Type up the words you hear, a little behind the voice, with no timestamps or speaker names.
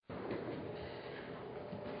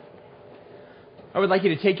I would like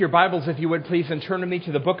you to take your Bibles, if you would, please, and turn with me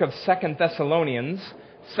to the book of 2 Thessalonians.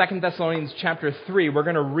 2 Thessalonians chapter 3. We're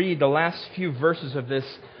going to read the last few verses of this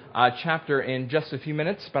chapter in just a few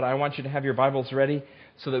minutes, but I want you to have your Bibles ready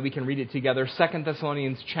so that we can read it together. 2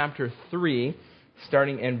 Thessalonians chapter 3,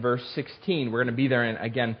 starting in verse 16. We're going to be there in,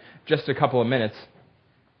 again, just a couple of minutes.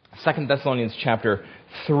 2 Thessalonians chapter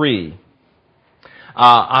 3.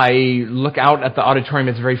 I look out at the auditorium.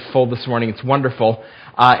 It's very full this morning. It's wonderful.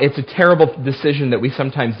 It's a terrible decision that we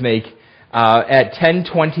sometimes make. At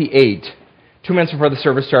 10:28, 2 minutes before the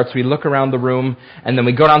service starts, we look around the room, and then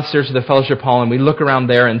we go downstairs to the fellowship hall, and we look around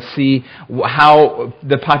there and see how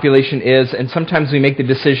the population is. And sometimes we make the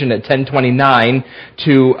decision at 10:29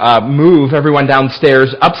 to move everyone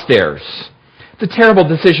downstairs upstairs. It's a terrible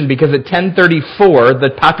decision because at 10:34,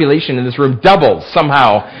 the population in this room doubles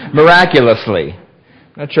somehow, miraculously.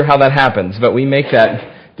 Not sure how that happens, but we make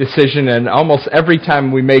that decision, and almost every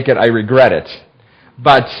time we make it, I regret it.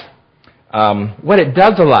 But what it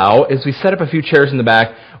does allow is we set up a few chairs in the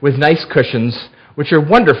back with nice cushions, which are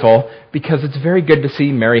wonderful because it's very good to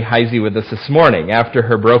see Mary Heisey with us this morning. After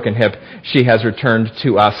her broken hip, she has returned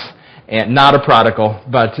to us, and not a prodigal,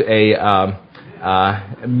 but a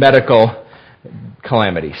medical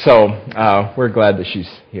calamity. So we're glad that she's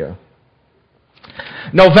here.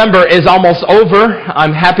 November is almost over.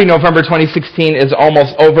 I'm happy November 2016 is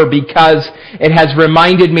almost over because it has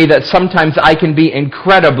reminded me that sometimes I can be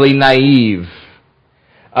incredibly naive.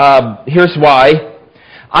 Here's why.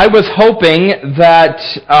 I was hoping that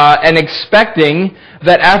and expecting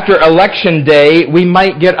that after Election Day we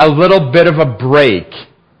might get a little bit of a break.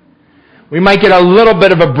 We might get a little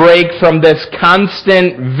bit of a break from this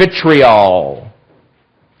constant vitriol.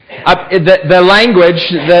 The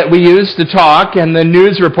language that we use to talk and the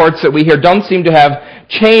news reports that we hear don't seem to have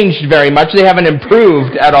changed very much. They haven't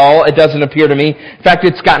improved at all, it doesn't appear to me. In fact,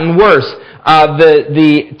 it's gotten worse.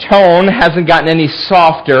 The tone hasn't gotten any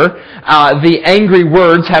softer. The angry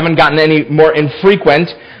words haven't gotten any more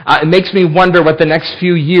infrequent. It makes me wonder what the next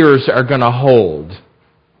few years are going to hold.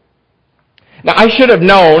 Now, I should have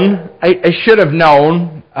known.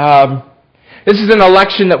 This is an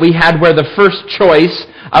election that we had where the first choice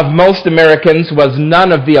of most Americans was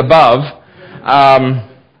none of the above.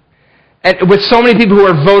 And with so many people who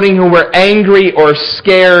were voting who were angry or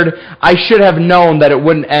scared, I should have known that it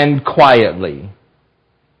wouldn't end quietly.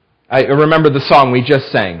 I remember the song we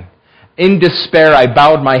just sang. In despair I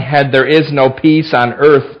bowed my head, there is no peace on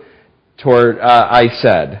earth, I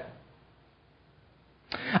said.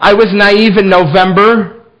 I was naive in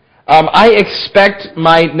November. I expect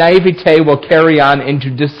my naivete will carry on into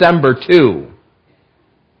December too.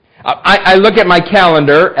 I look at my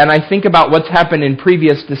calendar and I think about what's happened in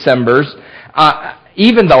previous Decembers.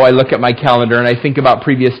 Even though I look at my calendar and I think about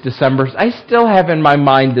previous Decembers, I still have in my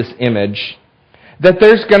mind this image that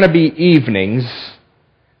there's going to be evenings,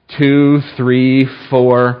 2, 3,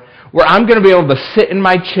 4, where I'm going to be able to sit in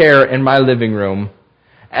my chair in my living room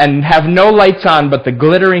and have no lights on but the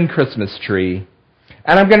glittering Christmas tree.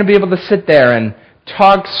 And I'm going to be able to sit there and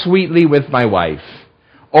talk sweetly with my wife,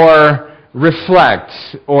 or reflect,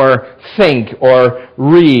 or think, or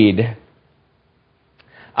read.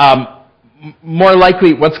 More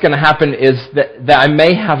likely what's going to happen is that I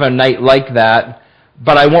may have a night like that,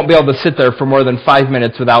 but I won't be able to sit there for more than 5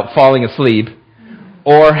 minutes without falling asleep,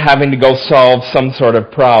 or having to go solve some sort of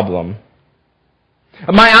problem.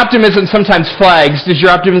 My optimism sometimes flags. Does your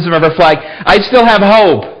optimism ever flag? I still have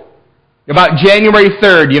hope. About January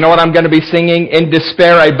 3rd, you know what I'm going to be singing? In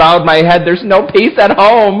despair, I bowed my head. There's no peace at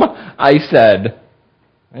home, I said.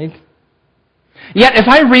 Right? Yet, if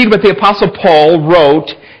I read what the Apostle Paul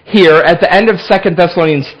wrote here at the end of 2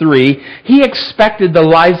 Thessalonians 3, he expected the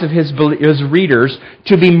lives of his readers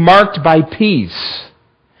to be marked by peace.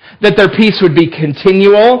 That their peace would be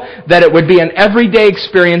continual, that it would be an everyday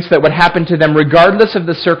experience that would happen to them regardless of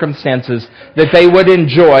the circumstances, that they would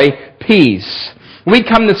enjoy peace. We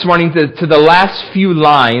come this morning to the last few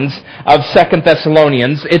lines of 2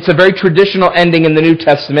 Thessalonians. It's a very traditional ending in the New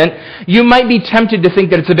Testament. You might be tempted to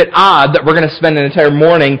think that it's a bit odd that we're going to spend an entire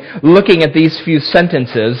morning looking at these few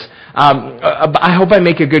sentences. I hope I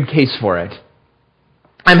make a good case for it.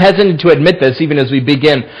 I'm hesitant to admit this even as we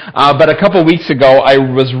begin, but a couple weeks ago I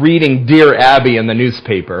was reading Dear Abby in the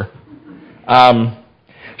newspaper.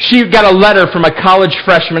 She got a letter from a college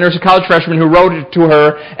freshman. There's a college freshman who wrote it to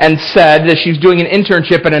her and said that she's doing an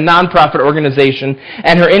internship in a nonprofit organization,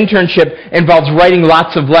 and her internship involves writing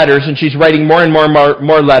lots of letters, and she's writing more and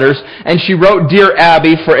more letters. And she wrote Dear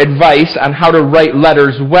Abby for advice on how to write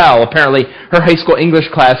letters well. Apparently, her high school English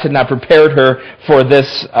class had not prepared her for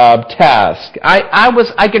this task.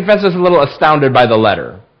 I confess I was a little astounded by the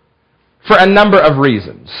letter. for a number of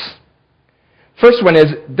reasons. First one is,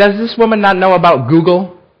 does this woman not know about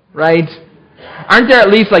Google, right? Aren't there at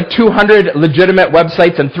least like 200 legitimate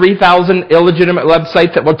websites and 3,000 illegitimate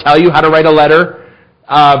websites that will tell you how to write a letter?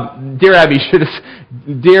 Dear Abby,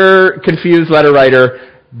 dear confused letter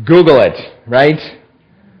writer, Google it, right?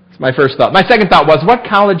 That's my first thought. My second thought was, what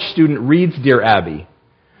college student reads Dear Abby?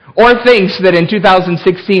 Or thinks that in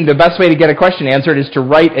 2016 the best way to get a question answered is to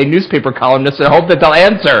write a newspaper columnist and hope that they'll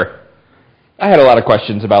answer? I had a lot of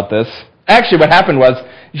questions about this. Actually, what happened was,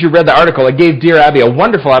 as you read the article, it gave Dear Abby a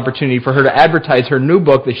wonderful opportunity for her to advertise her new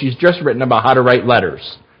book that she's just written about how to write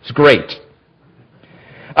letters. It's great.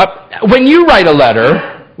 When you write a letter,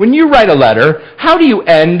 how do you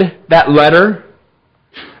end that letter?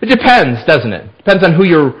 It depends, doesn't it? Depends on who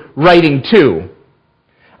you're writing to.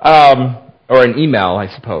 Or an email, I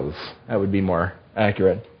suppose. That would be more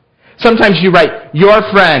accurate. Sometimes you write, your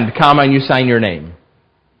friend, comma, and you sign your name.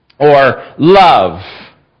 Or, love.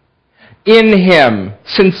 In him,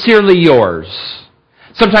 sincerely yours.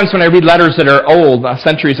 Sometimes when I read letters that are old,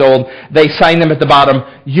 centuries old, they sign them at the bottom,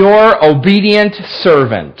 your obedient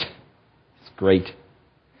servant. It's great.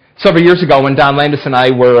 Several years ago, when Don Landis and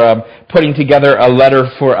I were putting together a letter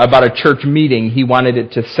about a church meeting, he wanted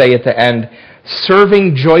it to say at the end,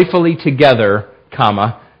 serving joyfully together,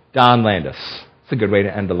 comma, Don Landis. It's a good way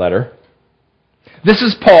to end a letter. This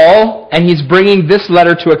is Paul, and he's bringing this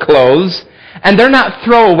letter to a close. And they're not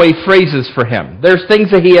throwaway phrases for him. There's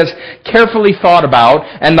things that he has carefully thought about,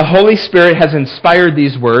 and the Holy Spirit has inspired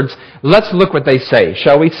these words. Let's look what they say,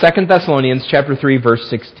 shall we? 2 Thessalonians chapter 3, verse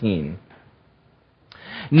 16.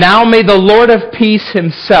 Now may the Lord of peace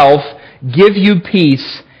himself give you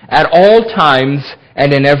peace at all times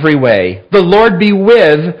and in every way. The Lord be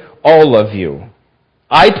with all of you.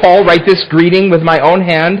 I, Paul, write this greeting with my own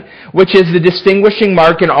hand, which is the distinguishing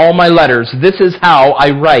mark in all my letters. This is how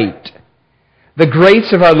I write. The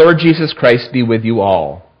grace of our Lord Jesus Christ be with you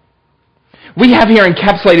all. We have here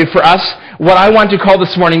encapsulated for us what I want to call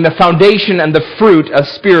this morning the foundation and the fruit of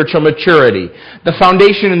spiritual maturity. The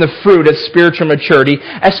foundation and the fruit of spiritual maturity,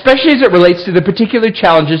 especially as it relates to the particular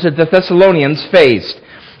challenges that the Thessalonians faced.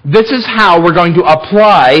 This is how we're going to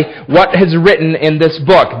apply what is written in this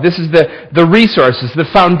book. This is the resources, the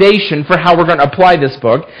foundation for how we're going to apply this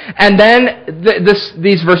book. And then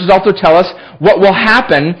these verses also tell us what will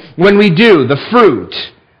happen when we do, the fruit,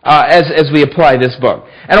 as we apply this book.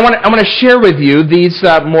 And I want to share with you these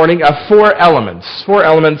morning four elements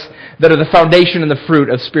that are the foundation and the fruit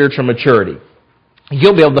of spiritual maturity.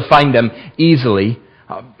 You'll be able to find them easily.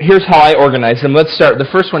 Here's how I organize them. Let's start. The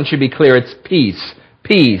first one should be clear. It's peace.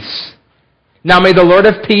 Peace. Now may the Lord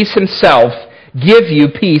of peace himself give you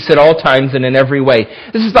peace at all times and in every way.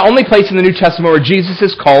 This is the only place in the New Testament where Jesus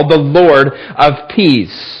is called the Lord of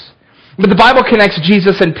peace. But the Bible connects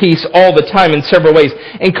Jesus and peace all the time in several ways.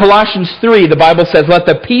 In Colossians 3, the Bible says, let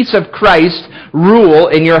the peace of Christ rule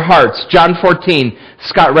in your hearts. John 14,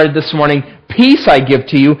 Scott read it this morning, peace I give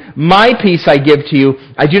to you, my peace I give to you,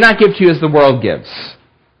 I do not give to you as the world gives.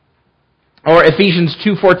 Or Ephesians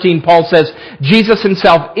 2:14, Paul says, Jesus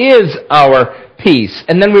himself is our peace.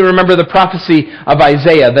 And then we remember the prophecy of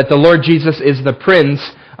Isaiah that the Lord Jesus is the Prince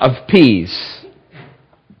of Peace.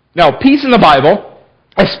 Now, peace in the Bible,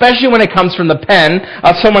 especially when it comes from the pen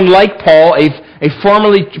of someone like Paul, a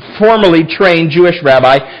formerly trained Jewish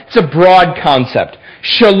rabbi, it's a broad concept.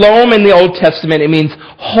 Shalom in the Old Testament, it means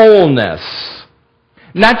wholeness.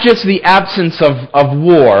 Not just the absence of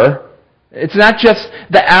war. It's not just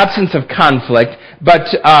the absence of conflict, but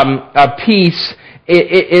peace,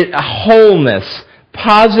 a wholeness,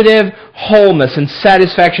 positive wholeness and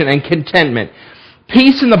satisfaction and contentment.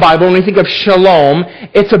 Peace in the Bible, when we think of shalom,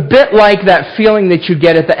 it's a bit like that feeling that you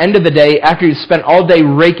get at the end of the day after you've spent all day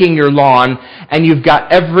raking your lawn and you've got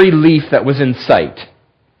every leaf that was in sight.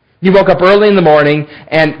 You woke up early in the morning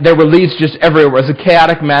and there were leaves just everywhere. It was a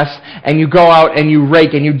chaotic mess, and you go out and you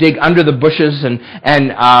rake and you dig under the bushes and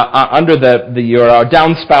under your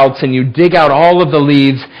downspouts, and you dig out all of the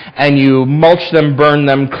leaves and you mulch them, burn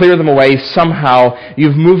them, clear them away somehow.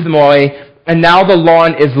 You've moved them away, and now the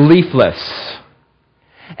lawn is leafless.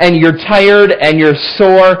 And you're tired and you're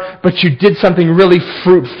sore, but you did something really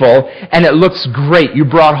fruitful and it looks great. You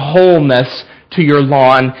brought wholeness to your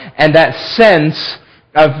lawn, and that sense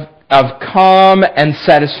of calm and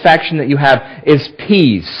satisfaction that you have is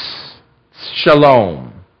peace.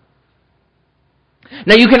 Shalom.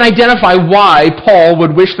 Now you can identify why Paul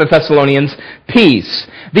would wish the Thessalonians peace.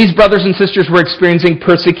 These brothers and sisters were experiencing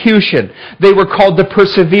persecution. They were called to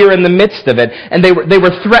persevere in the midst of it, and they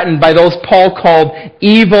were threatened by those Paul called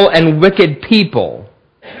evil and wicked people.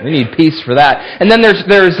 We need peace for that. And then there's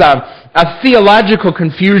a theological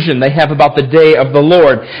confusion they have about the day of the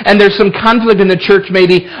Lord. And there's some conflict in the church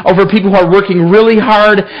maybe over people who are working really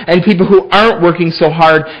hard and people who aren't working so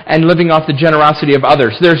hard and living off the generosity of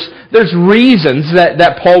others. There's reasons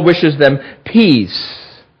that Paul wishes them peace.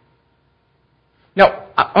 Now,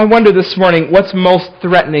 I wonder this morning, what's most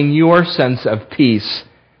threatening your sense of peace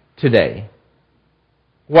today?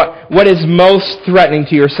 What is most threatening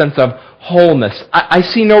to your sense of wholeness? I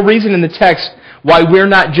see no reason in the text why we're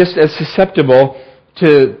not just as susceptible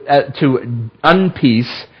to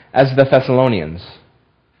unpeace as the Thessalonians.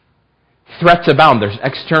 Threats abound. There's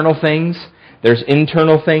external things, there's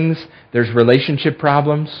internal things, there's relationship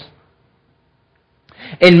problems.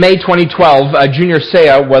 In May 2012, Junior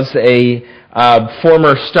Seau was a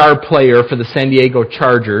former star player for the San Diego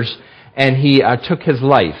Chargers, and he took his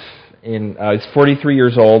life. He's 43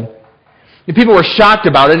 years old. People were shocked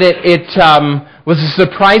about it. It was a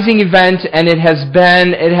surprising event, and it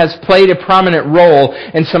has played a prominent role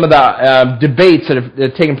in some of the debates that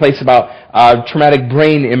have taken place about traumatic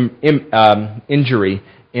brain injury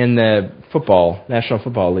in the National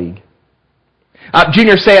Football League.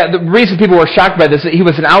 Junior Seau, the reason people were shocked by this, he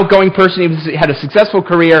was an outgoing person, he had a successful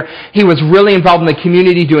career, he was really involved in the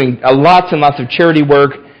community doing lots and lots of charity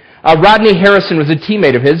work. Rodney Harrison was a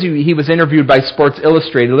teammate of his. He was interviewed by Sports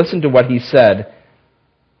Illustrated. Listen to what he said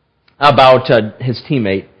about his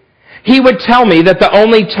teammate. He would tell me that the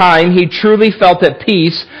only time he truly felt at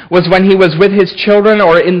peace was when he was with his children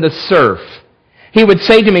or in the surf. He would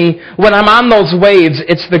say to me, when I'm on those waves,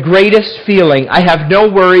 it's the greatest feeling. I have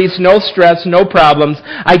no worries, no stress, no problems.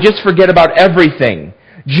 I just forget about everything.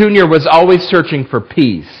 Junior was always searching for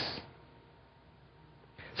peace.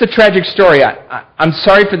 It's a tragic story. I'm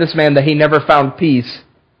sorry for this man that he never found peace.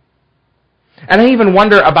 And I even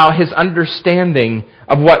wonder about his understanding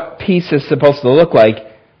of what peace is supposed to look like.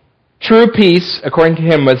 True peace, according to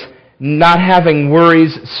him, was not having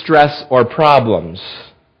worries, stress, or problems.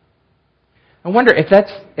 I wonder if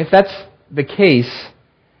that's the case,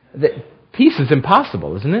 that peace is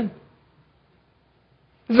impossible, isn't it?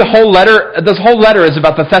 This whole letter is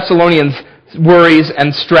about the Thessalonians' worries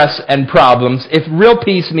and stress and problems. If real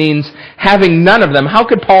peace means having none of them, how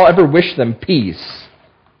could Paul ever wish them peace?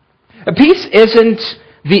 Peace isn't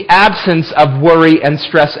the absence of worry and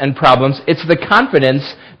stress and problems. It's the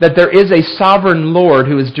confidence that there is a sovereign Lord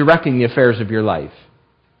who is directing the affairs of your life.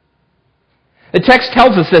 The text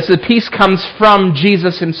tells us this, that peace comes from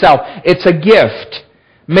Jesus himself. It's a gift.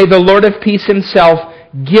 May the Lord of peace himself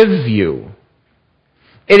give you.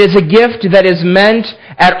 It is a gift that is meant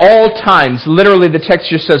at all times. Literally, the text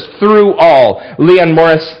just says, through all. Leon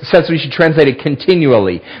Morris says we should translate it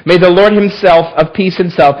continually. May the Lord himself, of peace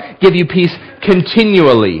himself, give you peace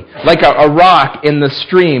continually. Like a rock in the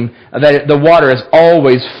stream, that the water is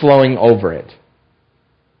always flowing over it.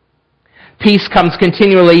 Peace comes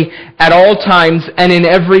continually at all times and in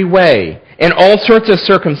every way, in all sorts of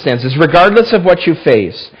circumstances, regardless of what you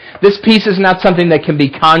face. This peace is not something that can be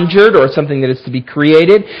conjured or something that is to be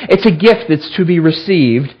created. It's a gift that's to be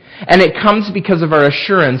received, and it comes because of our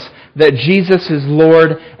assurance that Jesus is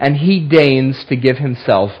Lord and he deigns to give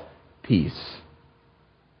himself peace.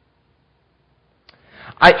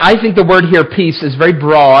 I think the word here, peace, is very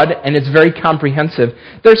broad and it's very comprehensive.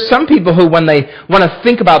 There's some people who, when they want to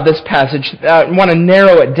think about this passage, want to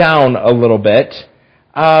narrow it down a little bit.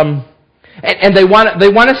 And they want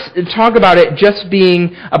to talk about it just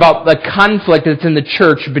being about the conflict that's in the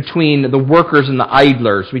church between the workers and the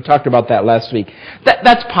idlers. We talked about that last week.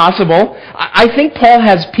 That's possible. I think Paul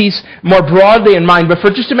has peace more broadly in mind, but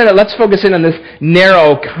for just a minute, let's focus in on this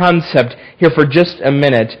narrow concept here for just a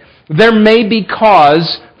minute. There may be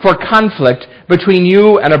cause for conflict between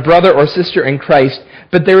you and a brother or sister in Christ,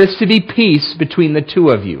 but there is to be peace between the two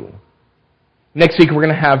of you. Next week, we're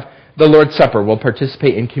going to have the Lord's Supper. We'll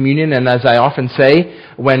participate in communion, and as I often say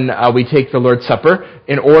when we take the Lord's Supper,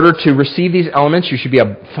 in order to receive these elements, you should be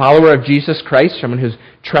a follower of Jesus Christ, someone who's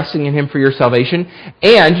trusting in him for your salvation,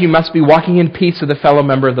 and you must be walking in peace with a fellow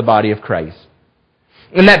member of the body of Christ.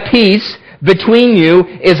 And that peace between you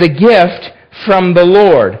is a gift from the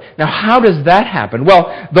Lord. Now, how does that happen?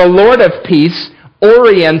 Well, the Lord of peace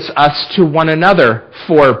orients us to one another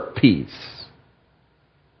for peace.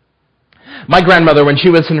 My grandmother, when she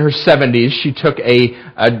was in her 70s, she took a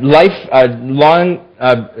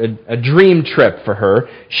dream trip for her.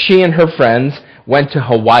 She and her friends went to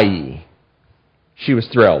Hawaii. She was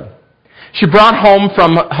thrilled. She brought home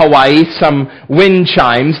from Hawaii some wind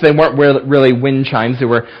chimes. They weren't really wind chimes. They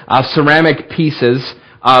were ceramic pieces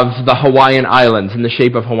of the Hawaiian Islands, in the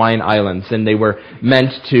shape of Hawaiian Islands, and they were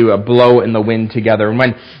meant to blow in the wind together.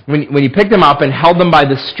 And when you picked them up and held them by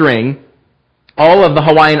the string, all of the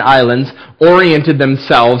Hawaiian Islands oriented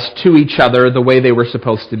themselves to each other the way they were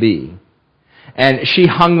supposed to be. And she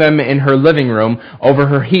hung them in her living room over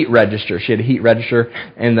her heat register. She had a heat register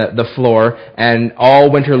in the floor, and all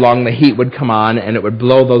winter long the heat would come on, and it would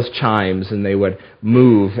blow those chimes, and they would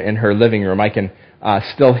move in her living room. I can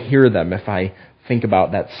still hear them if I think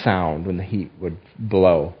about that sound when the heat would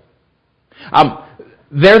blow.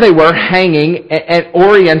 There they were, hanging and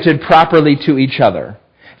oriented properly to each other.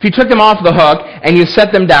 If you took them off the hook and you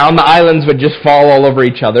set them down, the islands would just fall all over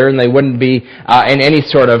each other, and they wouldn't be in any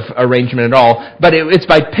sort of arrangement at all. But it's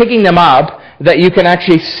by picking them up that you can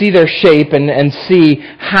actually see their shape and see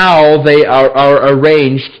how they are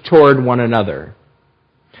arranged toward one another.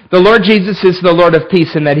 The Lord Jesus is the Lord of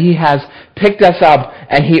peace in that He has picked us up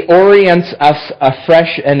and He orients us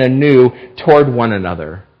afresh and anew toward one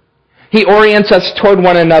another. He orients us toward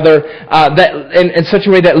one another in such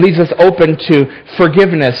a way that leaves us open to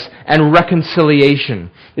forgiveness and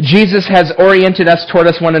reconciliation. Jesus has oriented us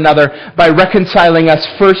toward one another by reconciling us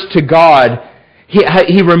first to God.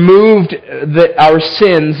 He removed our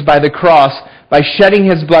sins by the cross by shedding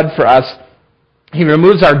His blood for us. He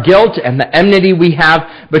removes our guilt and the enmity we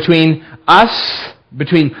have between us,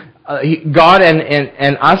 between God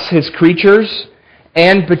and us, His creatures,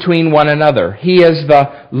 and between one another. He is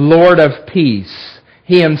the Lord of peace.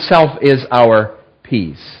 He Himself is our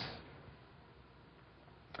peace.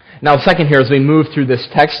 Now, second here, as we move through this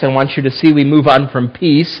text, I want you to see we move on from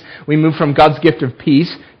peace. We move from God's gift of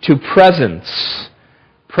peace to presence.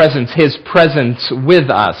 Presence, His presence with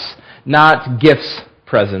us. Not gifts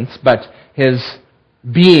presence, but His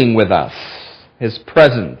being with us. His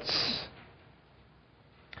presence.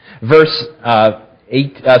 Verse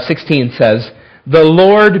 16 says, "The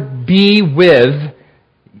Lord be with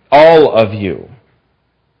all of you."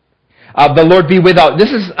 The Lord be with all.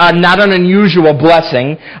 This is not an unusual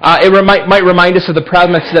blessing. It might remind us of the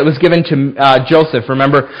promise that was given to Joseph.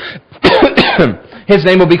 Remember, his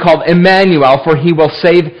name will be called Emmanuel, for He will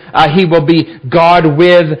save. He will be God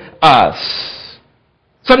with us.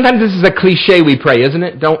 Sometimes this is a cliche we pray, isn't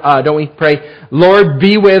it? Don't we pray, "Lord,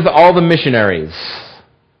 be with all the missionaries"?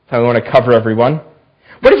 So we want to cover everyone.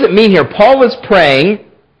 What does it mean here? Paul was praying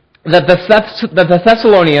that the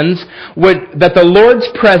Thessalonians that the Lord's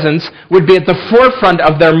presence would be at the forefront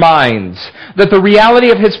of their minds, that the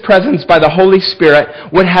reality of His presence by the Holy Spirit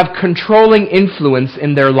would have controlling influence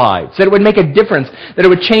in their lives, that it would make a difference, that it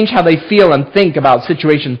would change how they feel and think about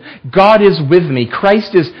situations. God is with me.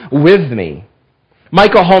 Christ is with me.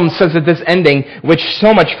 Michael Holmes says that this ending, which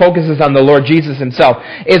so much focuses on the Lord Jesus Himself,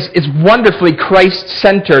 is wonderfully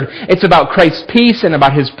Christ-centered. It's about Christ's peace and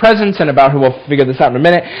about His presence and about, we'll figure this out in a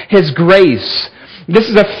minute, His grace. This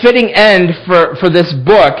is a fitting end for this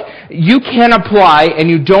book. You can't apply and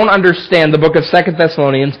you don't understand the book of 2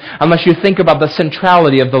 Thessalonians unless you think about the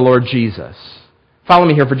centrality of the Lord Jesus. Follow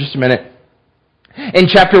me here for just a minute. In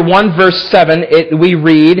chapter 1, verse 7, we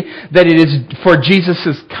read that it is for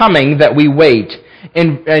Jesus' coming that we wait.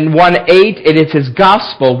 In 1:8, it is His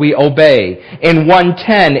gospel we obey. In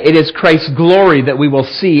 1:10, it is Christ's glory that we will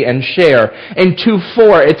see and share. In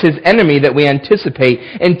 2:4, it's His enemy that we anticipate.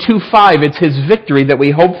 In 2:5, it's His victory that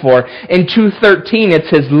we hope for. In 2:13, it's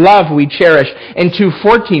His love we cherish. In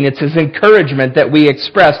 2:14, it's His encouragement that we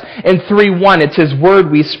express. In 3:1, it's His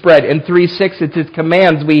word we spread. In 3:6, it's His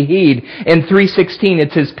commands we heed. In 3:16,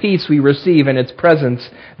 it's His peace we receive and its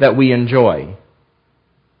presence that we enjoy.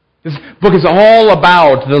 This book is all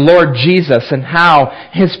about the Lord Jesus and how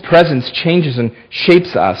His presence changes and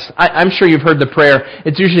shapes us. I'm sure you've heard the prayer.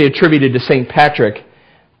 It's usually attributed to St. Patrick.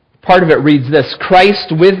 Part of it reads this: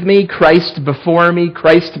 Christ with me, Christ before me,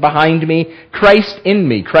 Christ behind me, Christ in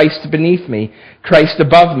me, Christ beneath me, Christ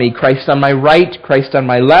above me, Christ on my right, Christ on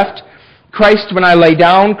my left, Christ when I lay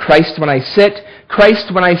down, Christ when I sit,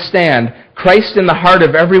 Christ when I stand, Christ in the heart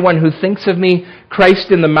of everyone who thinks of me,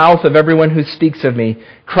 Christ in the mouth of everyone who speaks of me,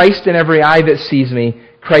 Christ in every eye that sees me,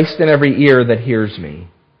 Christ in every ear that hears me.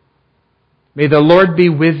 May the Lord be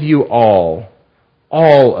with you all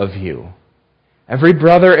of you, every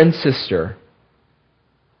brother and sister.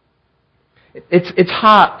 It's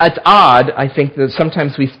odd, I think, that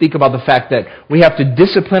sometimes we speak about the fact that we have to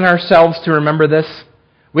discipline ourselves to remember this.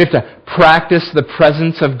 We have to practice the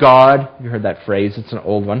presence of God. You heard that phrase, it's an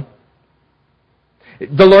old one.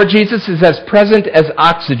 The Lord Jesus is as present as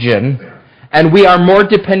oxygen, and we are more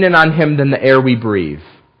dependent on Him than the air we breathe.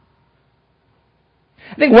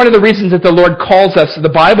 I think one of the reasons that the Lord calls us, the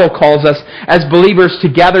Bible calls us as believers to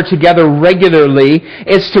gather together regularly,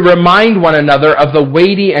 is to remind one another of the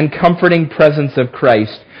weighty and comforting presence of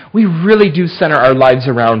Christ. We really do center our lives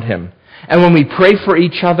around Him. And when we pray for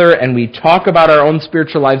each other and we talk about our own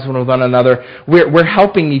spiritual lives with one another, we're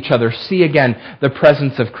helping each other see again the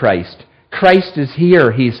presence of Christ. Christ is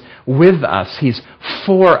here. He's with us. He's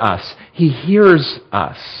for us. He hears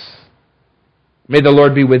us. May the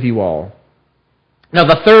Lord be with you all. Now,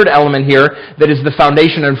 the third element here that is the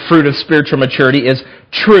foundation and fruit of spiritual maturity is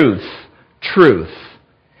truth. Truth.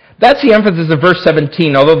 That's the emphasis of verse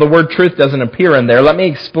 17, although the word truth doesn't appear in there. Let me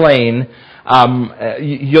explain.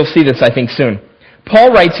 You'll see this, I think, soon.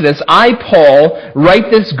 Paul writes this, I, Paul, write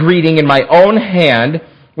this greeting in my own hand,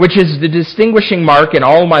 which is the distinguishing mark in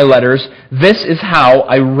all my letters. This is how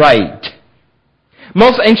I write.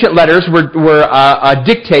 Most ancient letters were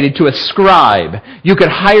dictated to a scribe. You could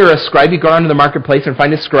hire a scribe. You go out to the marketplace and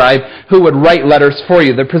find a scribe who would write letters for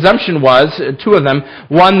you. The presumption was, two of them,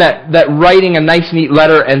 one, that writing a nice, neat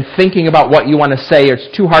letter and thinking about what you want to say,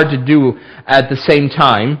 it's too hard to do at the same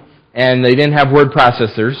time, and they didn't have word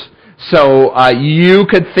processors. So you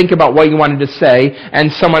could think about what you wanted to say,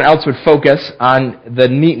 and someone else would focus on the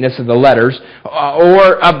neatness of the letters.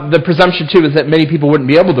 Or the presumption, too, is that many people wouldn't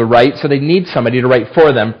be able to write, so they need somebody to write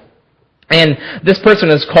for them. And this person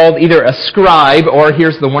is called either a scribe, or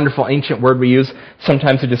here's the wonderful ancient word we use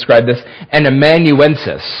sometimes to describe this, an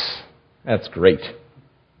amanuensis. That's great.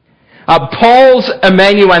 Paul's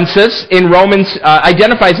amanuensis in Romans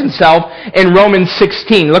identifies himself in Romans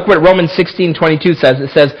 16. Look what Romans 16:22 says. It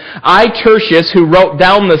says, I, Tertius, who wrote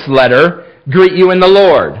down this letter, greet you in the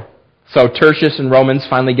Lord. So Tertius in Romans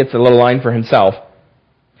finally gets a little line for himself.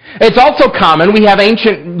 It's also common, we have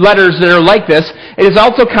ancient letters that are like this, it is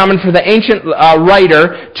also common for the ancient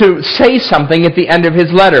writer to say something at the end of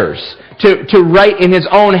his letters. To write in his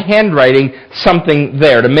own handwriting something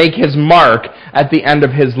there, to make his mark at the end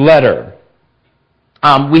of his letter.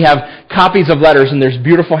 We have copies of letters, and there's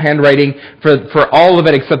beautiful handwriting for all of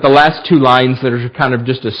it except the last two lines that are kind of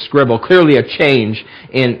just a scribble, clearly a change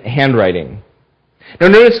in handwriting. Now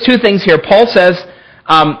notice two things here. Paul says,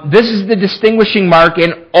 this is the distinguishing mark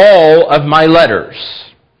in all of my letters.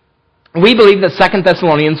 We believe that 2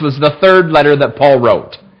 Thessalonians was the third letter that Paul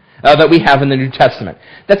wrote. That we have in the New Testament.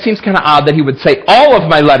 That seems kind of odd that he would say, all of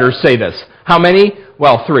my letters say this. How many?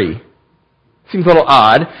 Well, 3. Seems a little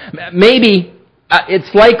odd. Maybe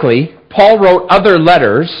it's likely Paul wrote other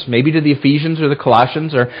letters, maybe to the Ephesians or the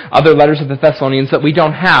Colossians or other letters of the Thessalonians that we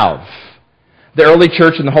don't have. The early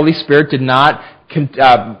church and the Holy Spirit did not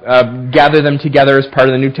gather them together as part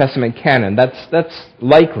of the New Testament canon. That's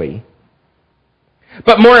likely.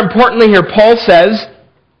 But more importantly here, Paul says,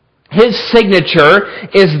 his signature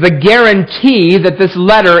is the guarantee that this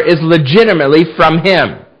letter is legitimately from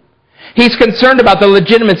him. He's concerned about the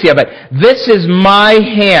legitimacy of it. This is my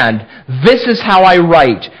hand. This is how I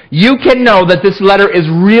write. You can know that this letter is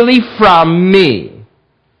really from me.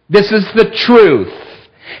 This is the truth.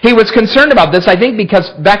 He was concerned about this, I think, because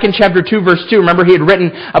back in chapter 2, verse 2, remember he had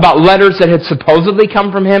written about letters that had supposedly come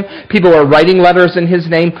from him. People were writing letters in his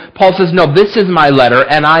name. Paul says, no, this is my letter,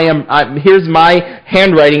 and here's my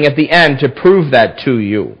handwriting at the end to prove that to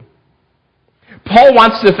you. Paul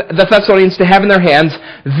wants the Thessalonians to have in their hands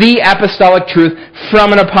the apostolic truth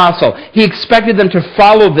from an apostle. He expected them to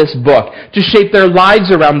follow this book, to shape their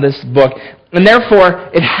lives around this book, and therefore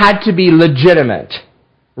it had to be legitimate,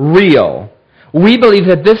 real. We believe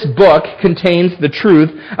that this book contains the truth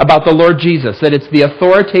about the Lord Jesus, that it's the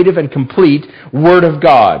authoritative and complete Word of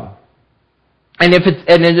God. And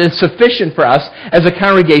it is sufficient for us as a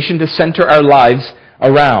congregation to center our lives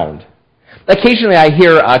around. Occasionally I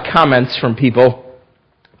hear comments from people,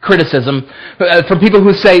 criticism, from people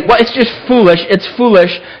who say, well, it's just foolish. It's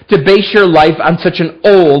foolish to base your life on such an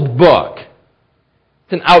old book.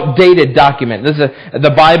 It's an outdated document.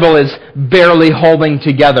 The Bible is barely holding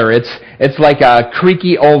together. It's like a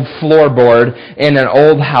creaky old floorboard in an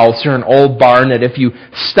old house or an old barn that if you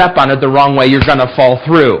step on it the wrong way, you're going to fall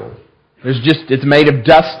through. It's made of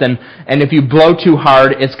dust, and if you blow too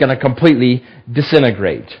hard, it's going to completely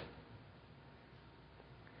disintegrate.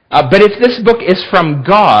 But if this book is from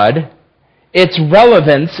God, its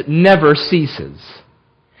relevance never ceases.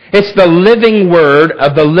 It's the living Word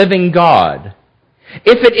of the living God.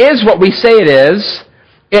 If it is what we say it is,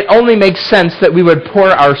 it only makes sense that we would pour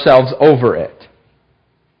ourselves over it.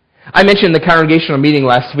 I mentioned the congregational meeting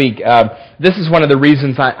last week. This is one of the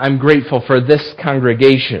reasons I'm grateful for this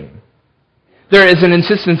congregation. There is an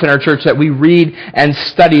insistence in our church that we read and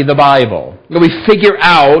study the Bible. That we figure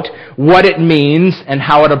out what it means and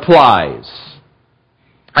how it applies.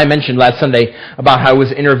 I mentioned last Sunday about how I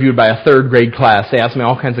was interviewed by a third grade class. They asked me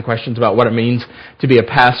all kinds of questions about what it means to be a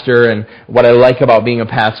pastor and what I like about being a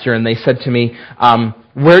pastor. And they said to me,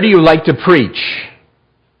 where do you like to preach?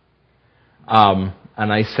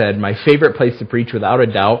 and I said, my favorite place to preach, without a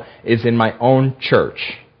doubt, is in my own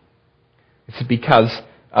church. It's because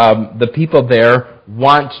the people there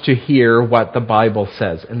want to hear what the Bible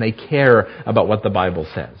says, and they care about what the Bible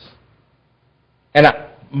says. And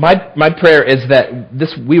my prayer is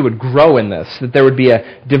that we would grow in this, that there would be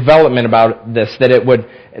a development about this, that it would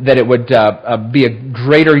be a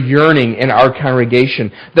greater yearning in our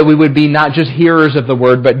congregation, that we would be not just hearers of the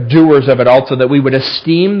Word, but doers of it also, that we would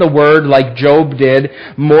esteem the Word like Job did,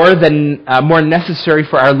 more necessary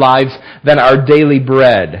for our lives than our daily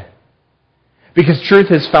bread. Because truth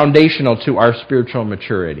is foundational to our spiritual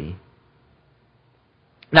maturity.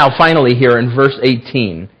 Now finally here in verse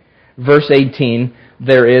 18, and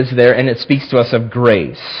it speaks to us of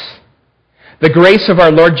grace. The grace of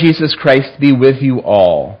our Lord Jesus Christ be with you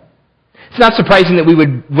all. It's not surprising that we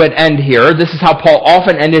would end here. This is how Paul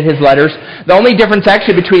often ended his letters. The only difference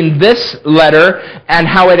actually between this letter and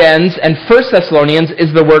how it ends and 1 Thessalonians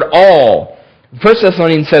is the word all. 1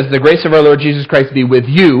 Thessalonians says, the grace of our Lord Jesus Christ be with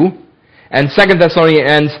you. And 2 Thessalonians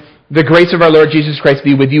ends, the grace of our Lord Jesus Christ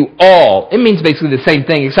be with you all. It means basically the same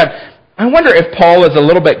thing, except I wonder if Paul is a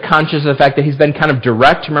little bit conscious of the fact that he's been kind of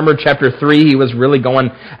direct. Remember chapter 3, he was really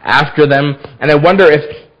going after them. And I wonder if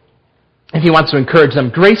he wants to encourage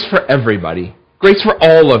them, grace for everybody. Grace for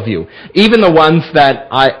all of you. Even the ones that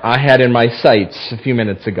I had in my sights a few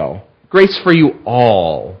minutes ago. Grace for you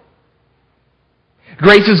all.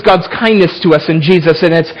 Grace is God's kindness to us in Jesus,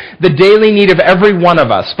 and it's the daily need of every one of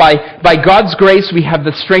us. By God's grace, we have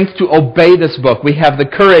the strength to obey this book. We have the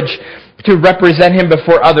courage to represent Him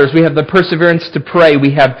before others. We have the perseverance to pray.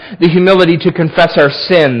 We have the humility to confess our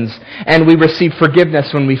sins. And we receive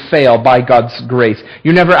forgiveness when we fail by God's grace.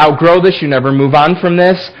 You never outgrow this. You never move on from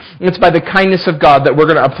this. It's by the kindness of God that we're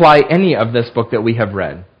going to apply any of this book that we have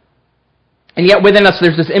read. And yet within us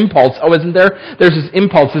there's this impulse, isn't there? There's this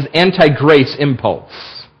impulse, this anti-grace impulse.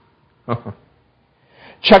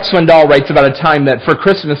 Chuck Swindoll writes about a time that for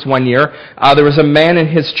Christmas one year, there was a man in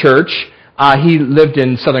his church. He lived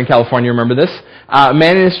in Southern California, remember this? A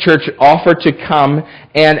man in his church offered to come,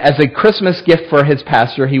 and as a Christmas gift for his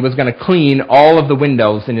pastor, he was going to clean all of the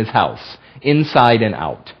windows in his house, inside and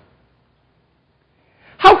out.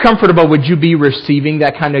 How comfortable would you be receiving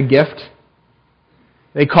that kind of gift?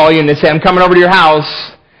 They call you and they say, I'm coming over to your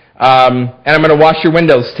house, and I'm going to wash your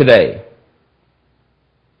windows today.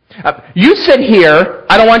 You sit here,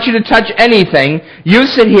 I don't want you to touch anything. You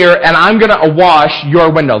sit here, and I'm going to wash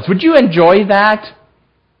your windows. Would you enjoy that?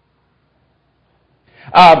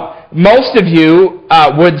 Most of you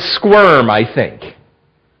would squirm, I think.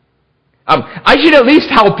 I should at least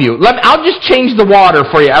help you. I'll just change the water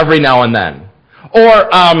for you every now and then.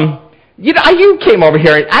 Or, you came over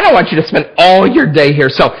here, and I don't want you to spend all your day here,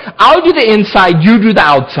 so I'll do the inside, you do the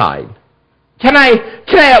outside. Can I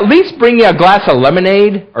at least bring you a glass of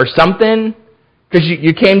lemonade or something? Because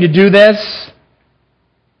you came to do this?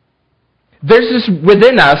 There's this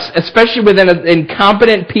within us, especially within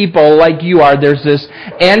incompetent people like you are, there's this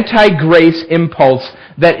anti-grace impulse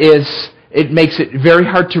it makes it very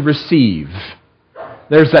hard to receive.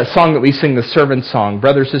 There's that song that we sing, the servant song.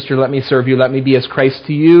 Brother, sister, let me serve you, let me be as Christ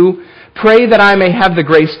to you. Pray that I may have the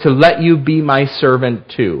grace to let you be my servant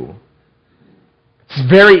too. It's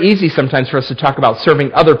very easy sometimes for us to talk about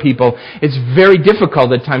serving other people. It's very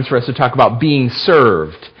difficult at times for us to talk about being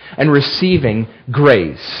served and receiving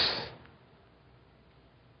grace.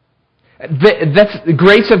 The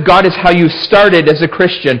grace of God is how you started as a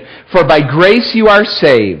Christian. For by grace you are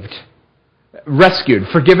saved, rescued,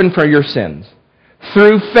 forgiven for your sins,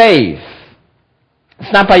 through faith.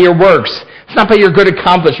 It's not by your works. It's not by your good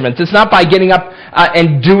accomplishments. It's not by getting up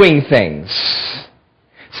and doing things.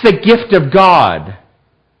 It's the gift of God.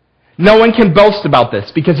 No one can boast about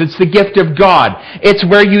this because it's the gift of God. It's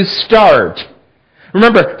where you start.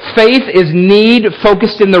 Remember, faith is need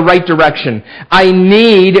focused in the right direction. I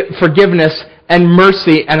need forgiveness and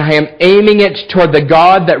mercy, and I am aiming it toward the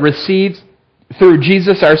God that receives, through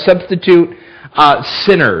Jesus, our substitute,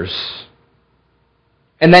 sinners.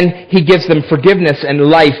 And then He gives them forgiveness and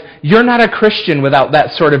life. You're not a Christian without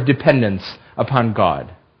that sort of dependence upon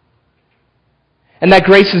God. And that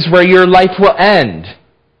grace is where your life will end.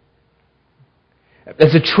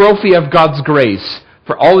 As a trophy of God's grace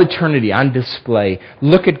for all eternity on display.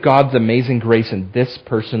 Look at God's amazing grace in this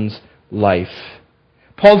person's life.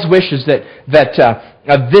 Paul's wish is that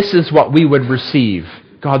this is what we would receive,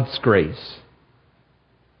 God's grace.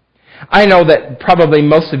 I know that probably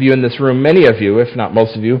most of you in this room, many of you, if not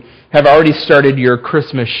most of you, have already started your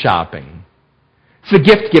Christmas shopping. It's the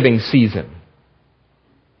gift-giving season.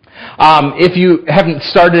 If you haven't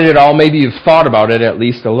started at all, maybe you've thought about it at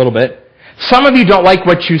least a little bit. Some of you don't like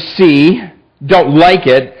what you see don't like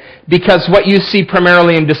it because what you see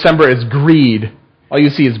primarily in December is greed. All you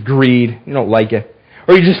see is greed. You don't like it.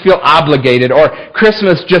 Or you just feel obligated. Or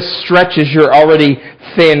Christmas just stretches your already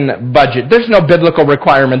thin budget. There's no biblical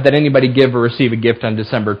requirement that anybody give or receive a gift on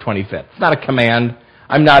December 25th. It's not a command.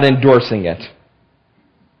 I'm not endorsing it.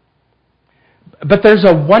 But there's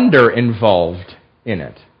a wonder involved in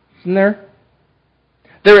it, isn't there?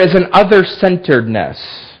 There is an other-centeredness.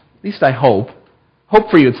 At least I hope. Hope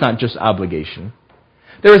for you it's not just obligation.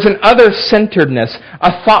 There is an other-centeredness,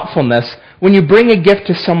 a thoughtfulness. When you bring a gift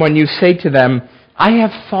to someone, you say to them, I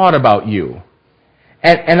have thought about you,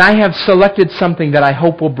 and I have selected something that I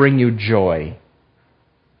hope will bring you joy.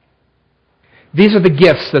 These are the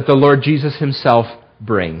gifts that the Lord Jesus himself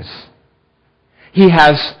brings. He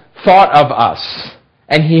has thought of us,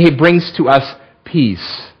 and he brings to us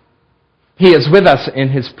peace. He is with us in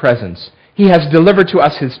his presence. He has delivered to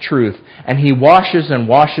us his truth, and he washes and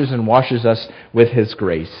washes and washes us with his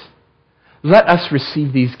grace. Let us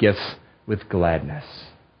receive these gifts with gladness.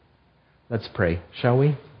 Let's pray, shall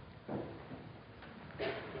we?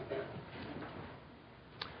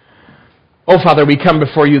 Oh, Father, we come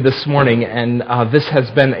before you this morning, and this has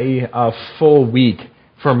been a full week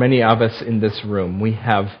for many of us in this room. We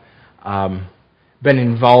have been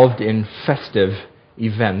involved in festive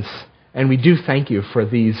events, and we do thank you for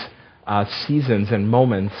these seasons and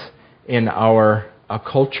moments in our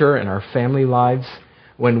culture and our family lives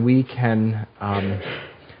when we can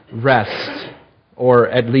rest, or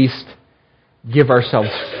at least give ourselves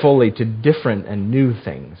fully to different and new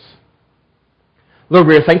things. Lord,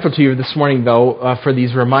 we are thankful to you this morning, though, for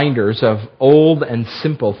these reminders of old and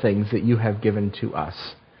simple things that you have given to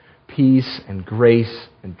us. Peace and grace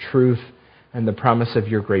and truth and the promise of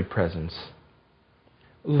your great presence.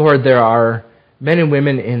 Lord, there are men and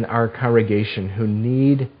women in our congregation who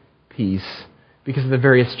need peace because of the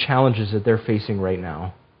various challenges that they're facing right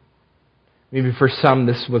now. Maybe for some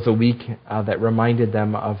this was a week that reminded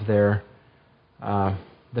them of the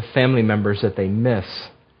family members that they miss,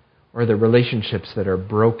 or the relationships that are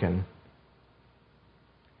broken.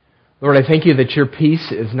 Lord, I thank you that your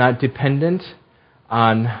peace is not dependent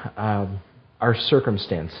on our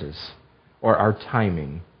circumstances or our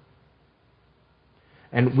timing.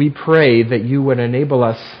 And we pray that you would enable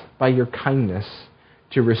us by your kindness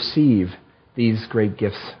to receive these great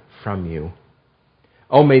gifts from you.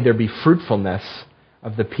 Oh, may there be fruitfulness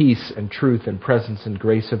of the peace and truth and presence and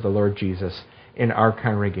grace of the Lord Jesus in our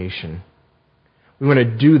congregation. We want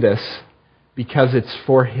to do this because it's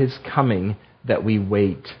for his coming that we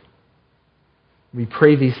wait. We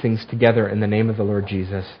pray these things together in the name of the Lord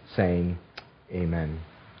Jesus, saying, Amen.